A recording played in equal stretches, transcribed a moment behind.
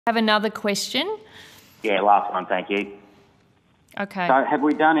Have another question? Yeah, last one, thank you. Okay. So have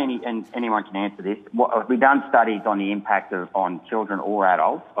we done any, and anyone can answer this, have we done studies on the impact on children or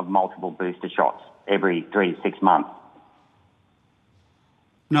adults of multiple booster shots every 3 to 6 months?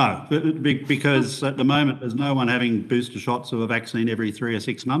 No, because at the moment there's no one having booster shots of a vaccine every 3 or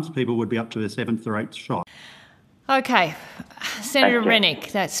 6 months. People would be up to their 7th or 8th shot. Okay. Senator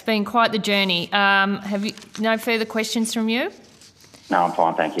Rennick, that's been quite the journey. Have you no further questions from you? No, I'm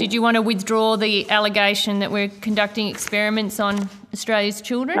fine, thank you. Did you want to withdraw the allegation that we're conducting experiments on Australia's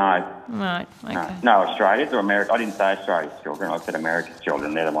children? No. Right, okay. No, Australia's or America. I didn't say Australia's children, I said America's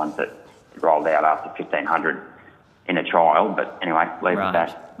children. They're the ones that rolled out after 1,500 in a trial, but anyway, leave it at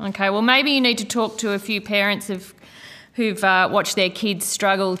that. Okay, well maybe you need to talk to a few parents who've watched their kids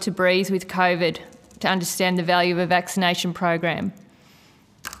struggle to breathe with COVID to understand the value of a vaccination program.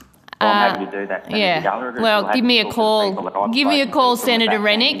 Well, I'm happy to do that, Senator Gallagher. Well, give me a call. Give me a call, Senator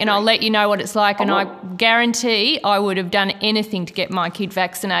Rennick, and I'll let you know what it's like. And I guarantee I would have done anything to get my kid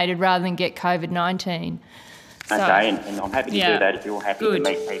vaccinated rather than get COVID-19. Okay, and I'm happy to do that if you're happy to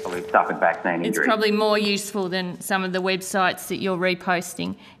meet people who've suffered vaccine injuries. It's probably more useful than some of the websites that you're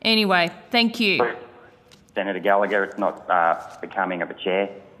reposting. Anyway, thank you. Senator Gallagher, it's not becoming of a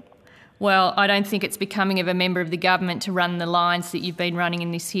chair. Well, I don't think it's becoming of a member of the government to run the lines that you've been running in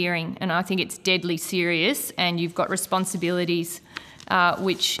this hearing, and I think it's deadly serious and you've got responsibilities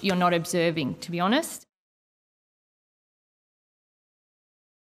which you're not observing, to be honest.